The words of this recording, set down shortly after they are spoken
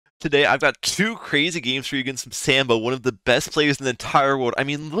Today, I've got two crazy games for you against some Sambo, one of the best players in the entire world. I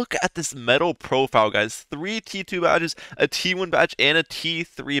mean, look at this medal profile, guys. 3 T2 badges, a T1 badge, and a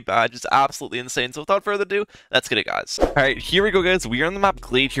T3 badge. It's absolutely insane. So without further ado, let's get it, guys. All right, here we go, guys. We are on the map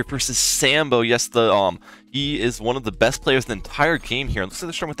Glade here versus Sambo. Yes, he is one of the best players in the entire game here. Looks like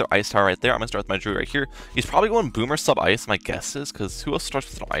they're starting with their ice tower right there. I'm gonna start with my druid right here. He's probably going boomer sub ice, my guess is, because who else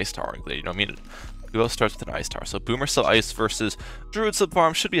starts with an ice tower in Glade? You know what I mean? Who else starts with an ice tower? So Boomer sub ice versus Druid sub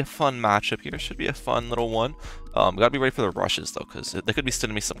farm should be a fun matchup here. Should be a fun little one. Gotta be ready for the rushes though, because they could be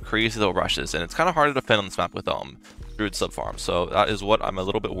sending me some crazy little rushes, and it's kind of hard to defend on this map with Druid sub farm. So that is what I'm a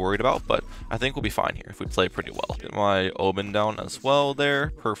little bit worried about, but I think we'll be fine here if we play pretty well. Get my Omen down as well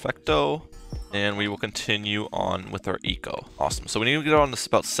there, perfecto. And we will continue on with our eco. Awesome. So we need to get on this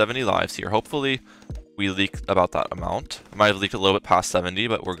about 70 lives here. Hopefully we leaked about that amount. I might have leaked a little bit past 70,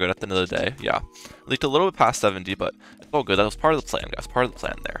 but we're good at the end of the day. Yeah, leaked a little bit past 70, but it's all good. That was part of the plan, guys. Part of the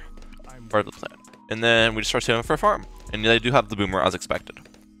plan there. Part of the plan. And then we just start saving for a farm. And they do have the boomer as expected.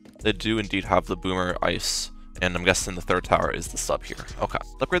 They do indeed have the boomer ice. And I'm guessing the third tower is the sub here. Okay.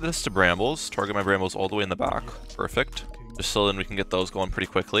 Upgrade this to brambles. Target my brambles all the way in the back. Perfect. Just so then we can get those going pretty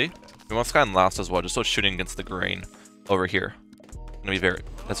quickly. We want Sky and last as well, just so it's shooting against the grain over here. Gonna be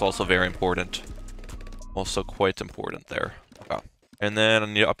that's also very important. Also quite important there. Okay. And then I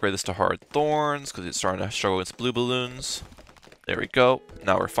need to upgrade this to hard thorns because it's starting to struggle against blue balloons. There we go.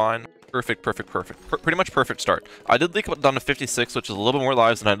 Now we're fine. Perfect, perfect, perfect. Pretty much perfect start. I did leak down to 56, which is a little bit more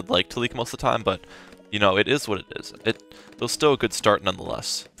lives than I'd like to leak most of the time, but you know, it is what it is. It was still a good start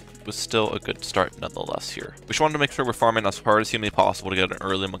nonetheless. It was still a good start nonetheless here. We just wanted to make sure we're farming as hard as humanly possible to get an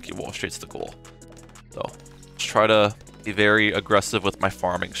early monkey wall straight to the goal. So let's try to be very aggressive with my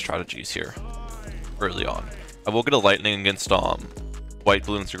farming strategies here early on. I will get a lightning against white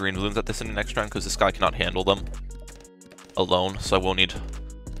balloons or green balloons at this in the next round because this guy cannot handle them alone, so I will need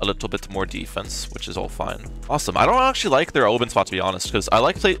a little bit more defense, which is all fine. Awesome. I don't actually like their Oben spot, to be honest, because I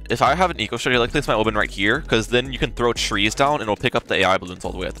like play if I have an eco strategy, I like to place my Oben right here because then you can throw trees down and it'll pick up the AI balloons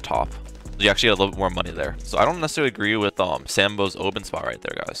all the way at the top. So you actually get a little bit more money there. So I don't necessarily agree with Sambo's Oben spot right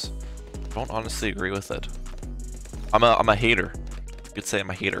there, guys. I don't honestly agree with it. I'm a hater. You could say I'm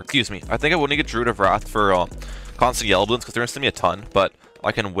a hater. Excuse me. I think I will need to get Druid of Wrath for constant yellow balloons because they're gonna send me a ton, but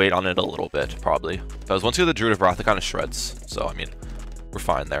I can wait on it a little bit probably. Because once you get the Druid of Wrath, it kind of shreds. So I mean, we're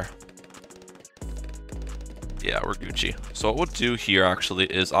fine there. Yeah, we're Gucci. So what we'll do here actually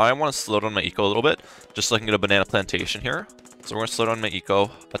is I want to slow down my eco a little bit, just so I can get a banana plantation here. So we're gonna slow down my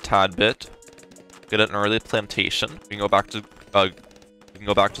eco a tad bit, get an early plantation. We can go back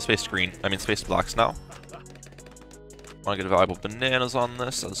to space green. I mean space blacks now. Want to get valuable bananas on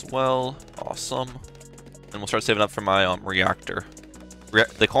this as well. Awesome. And we'll start saving up for my reactor.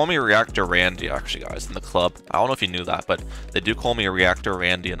 They call me Reactor Randy, actually, guys, in the club. I don't know if you knew that, but they do call me a Reactor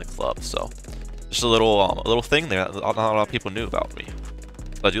Randy in the club. So just a little thing there that not a lot of people knew about me.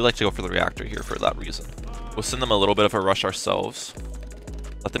 So I do like to go for the reactor here for that reason. We'll send them a little bit of a rush ourselves.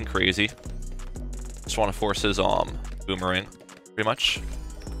 Nothing crazy. Just want to force his boomerang, pretty much.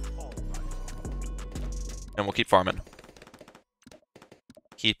 And we'll keep farming.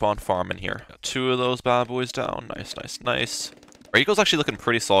 Keep on farming here. Got 2 of those bad boys down. Nice, nice, nice. Our eco's actually looking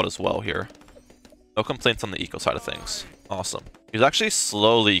pretty solid as well here. No complaints on the eco side of things. Awesome. He's actually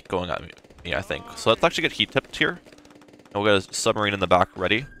slowly going at me, I think. So let's actually get heat tipped here. And we'll get a submarine in the back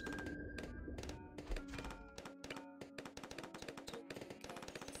ready.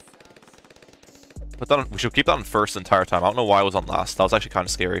 We should keep that on first the entire time. I don't know why it was on last. That was actually kind of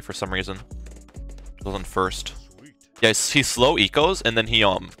scary for some reason. It was on first. Yeah, he's slow ecos, and then he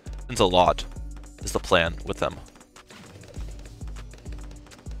sends a lot, is the plan with them.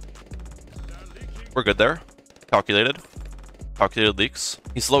 We're good there. Calculated leaks.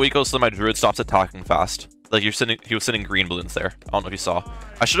 He's slow ecos, so my druid stops attacking fast. Like he was sending green balloons there. I don't know if you saw.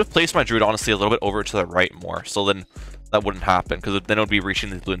 I should have placed my druid honestly a little bit over to the right more, so then that wouldn't happen, because then it would be reaching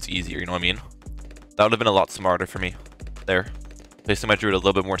these balloons easier, you know what I mean? That would have been a lot smarter for me there. Placing my druid a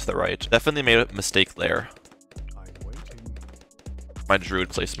little bit more to the right. Definitely made a mistake there. My druid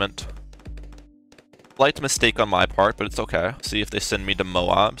placement. Slight mistake on my part, but it's okay. See if they send me to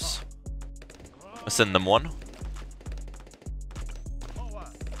Moabs. I'll send them one.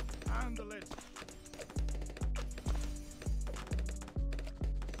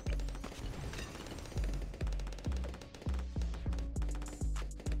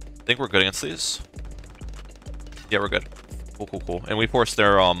 I think we're good against these. Yeah, we're good. Cool, cool, cool. And we forced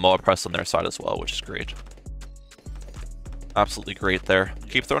their Moab press on their side as well, which is great. Absolutely great there.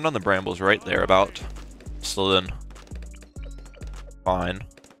 Keep throwing on the brambles right there about. So then, fine.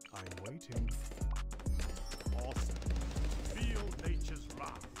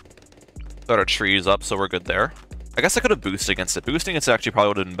 Got our trees up, so we're good there. I guess I could have boosted against it. Boosting against it actually probably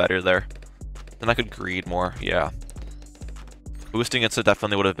would have been better there. Then I could greed more, yeah. Boosting against it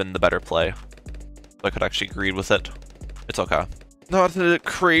definitely would have been the better play. So I could actually greed with it. It's okay. Not a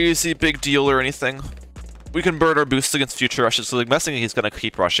crazy big deal or anything. We can burn our boosts against future rushes, so I'm guessing he's gonna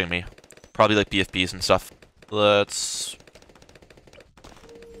keep rushing me. Probably like BFBs and stuff. Let's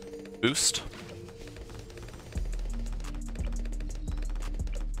boost.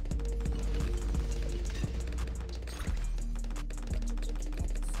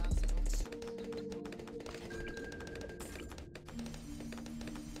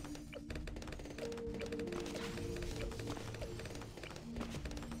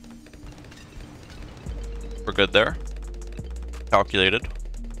 We're good there. Calculated.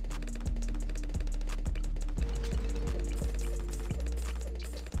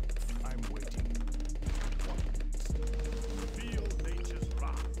 I'm waiting. Feel nature's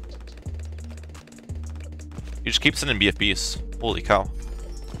wrath. He just keeps sending BFBs. Holy cow.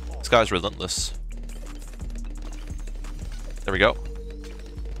 This guy's relentless. There we go.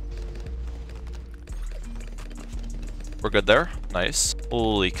 We're good there. Nice.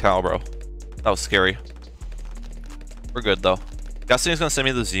 Holy cow, bro. That was scary. We're good, though. Guessing he's going to send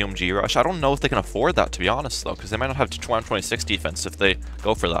me the ZMG rush. I don't know if they can afford that, to be honest, though, because they might not have 126 defense if they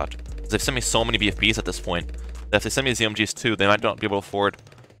go for that. Because they've sent me so many BFBs at this point, that if they send me ZMGs too, they might not be able to afford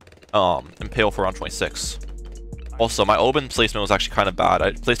Impale for round 26. Also, my Oben placement was actually kind of bad.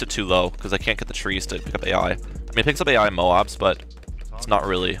 I placed it too low, because I can't get the trees to pick up AI. I mean, it picks up AI in Moabs, but it's not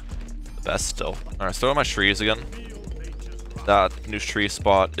really the best still. Alright, so throw my trees again. That new tree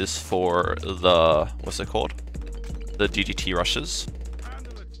spot is for the... what's it called? The DGT rushes.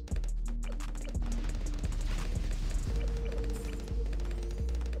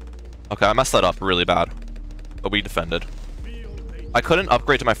 Okay, I messed that up really bad, but we defended. I couldn't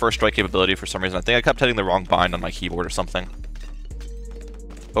upgrade to my first strike capability for some reason. I think I kept hitting the wrong bind on my keyboard or something.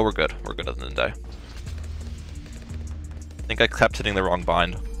 But we're good. We're good at the end of the day. I think I kept hitting the wrong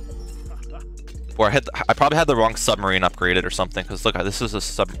bind. Or I probably had the wrong submarine upgraded or something, because look, this is a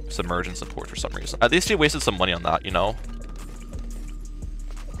submergence support for some reason. At least he wasted some money on that, you know?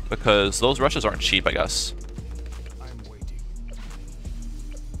 Because those rushes aren't cheap, I guess. I'm waiting.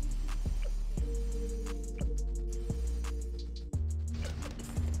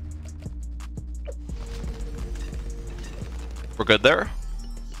 We're good there.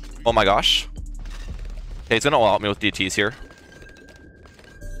 Oh my gosh. Okay, he's gonna all-out me with DTs here.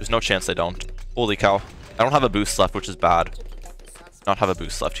 There's no chance they don't. Holy cow. I don't have a boost left, which is bad. Not have a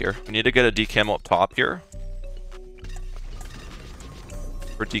boost left here. We need to get a decamo up top here.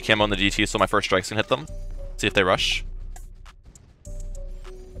 Or decamo on the DT so my first strikes can hit them. See if they rush.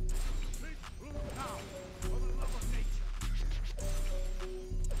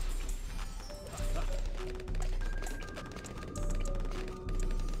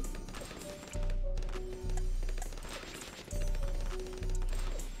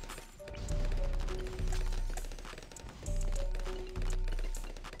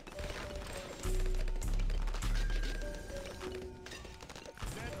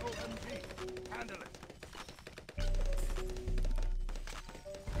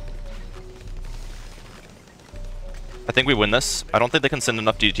 I think we win this. I don't think they can send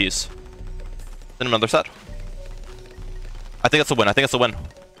enough DTs. Send another set. I think that's a win. I think it's a win.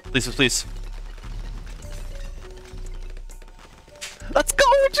 Please, please, please. Let's go,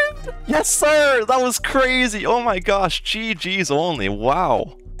 dude! Yes, sir! That was crazy! Oh my gosh, GG's only.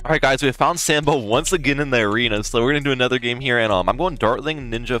 Wow. Alright guys, we have found Sambo once again in the arena, so we're gonna do another game here, and I'm going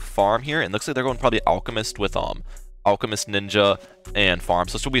Dartling, Ninja, Farm here, and looks like they're going probably Alchemist with Alchemist, Ninja, and Farm.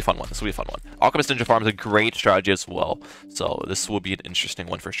 So this will be a fun one. This will be a fun one. Alchemist, Ninja, Farm is a great strategy as well. So this will be an interesting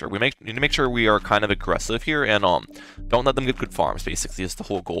one for sure. We need to make sure we are kind of aggressive here and don't let them get good farms. Basically, is the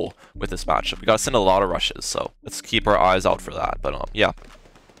whole goal with this matchup. We gotta send a lot of rushes, so let's keep our eyes out for that. But yeah.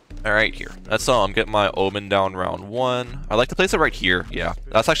 All right, here. Let's get my Omen down round 1. I like to place it right here. Yeah,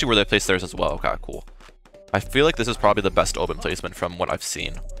 that's actually where they place theirs as well. Okay, cool. I feel like this is probably the best Omen placement from what I've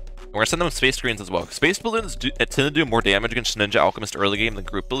seen. We're going to send them space screens as well. Space balloons tend to do more damage against Ninja Alchemist early game than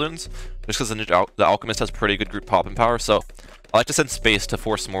group balloons, just because the Alchemist has pretty good group popping power, so I like to send space to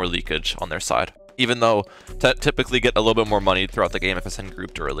force more leakage on their side. Even though typically get a little bit more money throughout the game if I send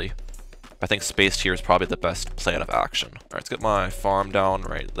grouped early. I think spaced here is probably the best plan of action. Alright, let's get my farm down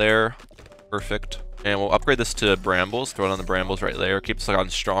right there. Perfect. And we'll upgrade this to brambles, throw it on the brambles right there, keep this on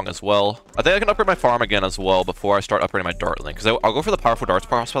strong as well. I think I can upgrade my farm again as well before I start upgrading my dartling, because I'll go for the powerful darts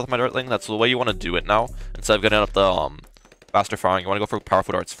path with my dartling. That's the way you want to do it now. Instead of getting up the faster farming, you want to go for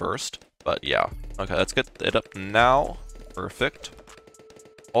powerful darts first. But yeah, okay, let's get it up now. Perfect.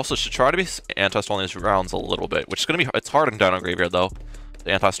 Also, should try to be anti-stalling these rounds a little bit, which is going to be... It's hard in Dino Graveyard, though.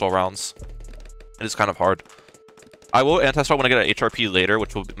 The anti-stall rounds. It is kind of hard. I will anti-stall when I get an HRP later,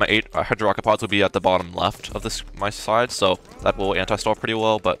 which will be, my 8 Hydro Rocket Pods will be at the bottom left of this my side, so that will anti-stall pretty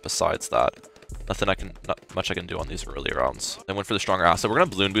well, but besides that, not much I can do on these early rounds. I went for the Stronger Acid. We're going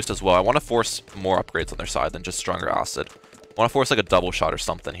to Bloon Boost as well. I want to force more upgrades on their side than just Stronger Acid. I want to force like a double shot or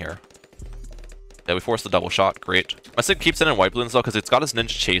something here. Yeah, we forced the double shot. Great. My Sig keeps it in White Bloons though, because it's got his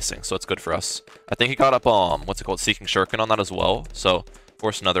Ninja Chasing, so it's good for us. I think he got up, what's it called? Seeking Shuriken on that as well. So,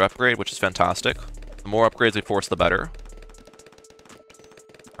 force another upgrade, which is fantastic. The more upgrades we force, the better.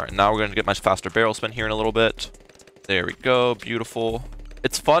 Alright, now we're going to get my faster barrel spin here in a little bit. There we go. Beautiful.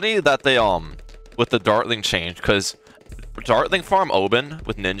 It's funny that they, with the Dartling change, because Dartling farm Oben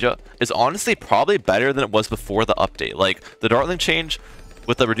with Ninja is honestly probably better than it was before the update. Like, the Dartling change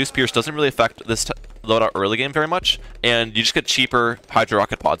with the reduced pierce doesn't really affect this loadout early game very much, and you just get cheaper Hydro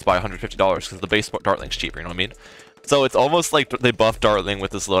Rocket Pods by $150 because the base Dartling's cheaper, you know what I mean? So it's almost like they buffed Dartling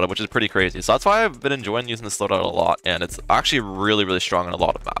with this loadout, which is pretty crazy. So that's why I've been enjoying using this loadout a lot, and it's actually really, really strong in a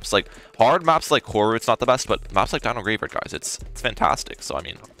lot of maps. Like, hard maps like Kory, it's not the best, but maps like Dino Graveyard, guys, it's fantastic. So, I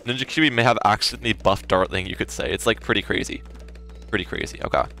mean, Ninja QB may have accidentally buffed Dartling, you could say. It's, like, pretty crazy. Pretty crazy.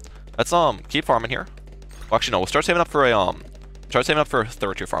 Okay. Let's, keep farming here. Well, actually, no, we'll start saving up for a,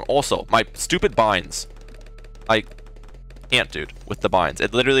 third tier farm. Also, my stupid binds. I can't, dude, with the binds.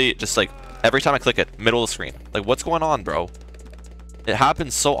 It literally just, like, every time I click it, middle of the screen. Like, what's going on, bro? It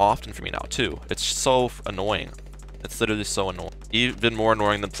happens so often for me now, too. It's so annoying. It's literally so annoying. Even more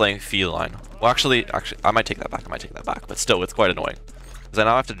annoying than playing Feline. Well, actually, I might take that back. But still, it's quite annoying. Because I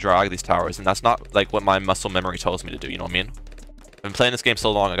now have to drag these towers, and that's not, like, what my muscle memory tells me to do, you know what I mean? I've been playing this game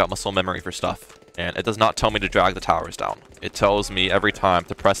so long, I got muscle memory for stuff. And it does not tell me to drag the towers down. It tells me every time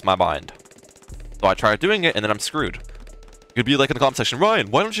to press my bind. So I try doing it, and then I'm screwed. You could be like in the comment section,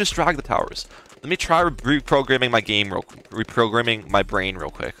 Ryan, why don't you just drag the towers? Let me try reprogramming my game reprogramming my brain real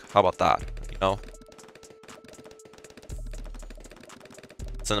quick. How about that? You know?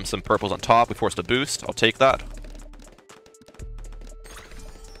 Send them some purples on top. We forced a boost. I'll take that.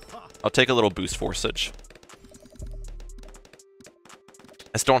 I'll take a little boost forceage.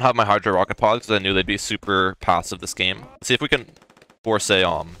 I still don't have my Hydro Rocket Pods because I knew they'd be super passive this game. Let's see if we can force a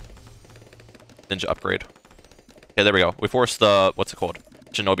Ninja upgrade. Okay, there we go. We forced the, what's it called?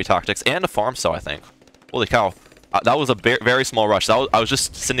 Shinobi Tactics and a farm cell, I think. Holy cow. That was a very small rush. I was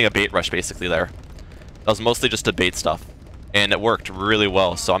just sending a bait rush basically there. That was mostly just to bait stuff. And it worked really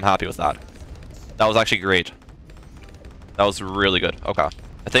well, so I'm happy with that. That was actually great. That was really good. Okay.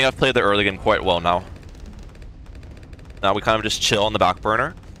 I think I've played the early game quite well now. Now we kind of just chill on the back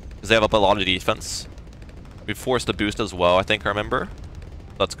burner because they have up a lot of defense. We forced a boost as well, I think I remember.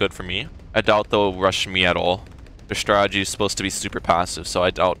 That's good for me. I doubt they'll rush me at all. Their strategy is supposed to be super passive, so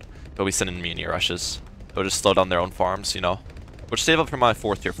I doubt they'll be sending me any rushes. They'll just slow down their own farms, you know. We'll just save up for my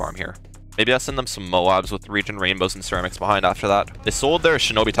 4th tier farm here. Maybe I'll send them some Moabs with Regen Rainbows and Ceramics behind after that. They sold their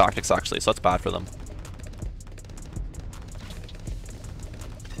Shinobi Tactics actually, so that's bad for them.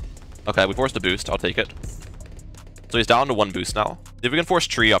 Okay, we forced a boost. I'll take it. So he's down to 1 boost now. See if we can force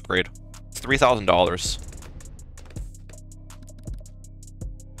tree upgrade. It's $3,000.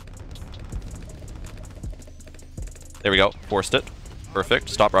 There we go. Forced it. Perfect.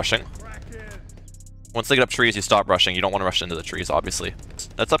 Stop rushing. Once they get up trees, you stop rushing. You don't want to rush into the trees, obviously.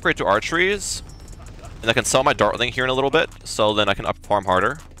 Let's upgrade to our trees. And I can sell my Dartling here in a little bit, so then I can up farm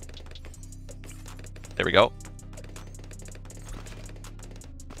harder. There we go.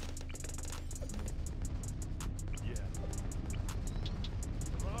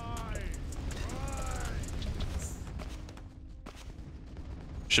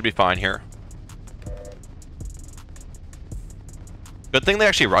 Should be fine here. Good thing they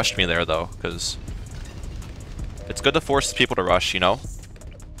actually rushed me there, though, because it's good to force people to rush, you know?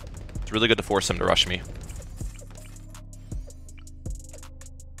 It's really good to force them to rush me.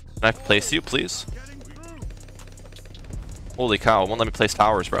 Can I place you, please? Holy cow, it won't let me place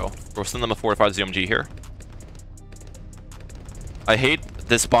towers, bro. We'll send them a fortified ZMG here. I hate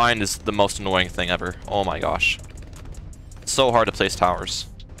this bind is the most annoying thing ever. Oh my gosh. It's so hard to place towers.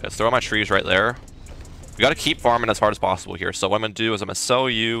 Okay, let's throw my trees right there. We gotta keep farming as hard as possible here. So what I'm gonna do is I'm gonna sell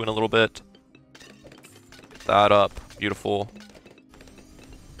you in a little bit. Get that up. Beautiful.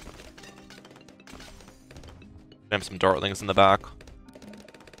 Have some Dartlings in the back.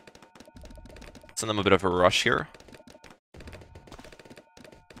 Send them a bit of a rush here.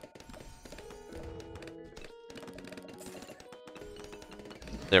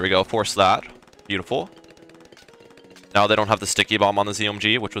 There we go. Force that. Beautiful. Now they don't have the sticky bomb on the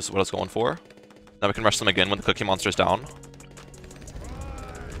ZMG, which was what I was going for. Now we can rush them again when the Cookie Monster's down.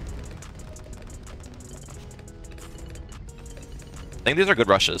 I think these are good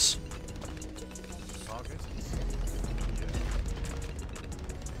rushes. Target.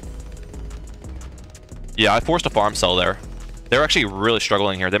 Yeah, I forced a farm cell there. They're actually really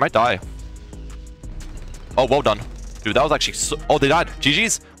struggling here. They might die. Oh, well done. Dude, that was actually so... Oh, they died.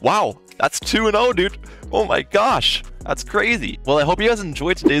 GG's. Wow. That's 2-0, dude. Oh my gosh. That's crazy. Well, I hope you guys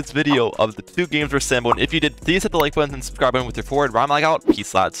enjoyed today's video of the 2 games versus Sambo. And if you did, please hit the like button and subscribe button with your forward round lag out.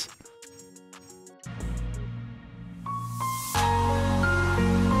 Peace, lads.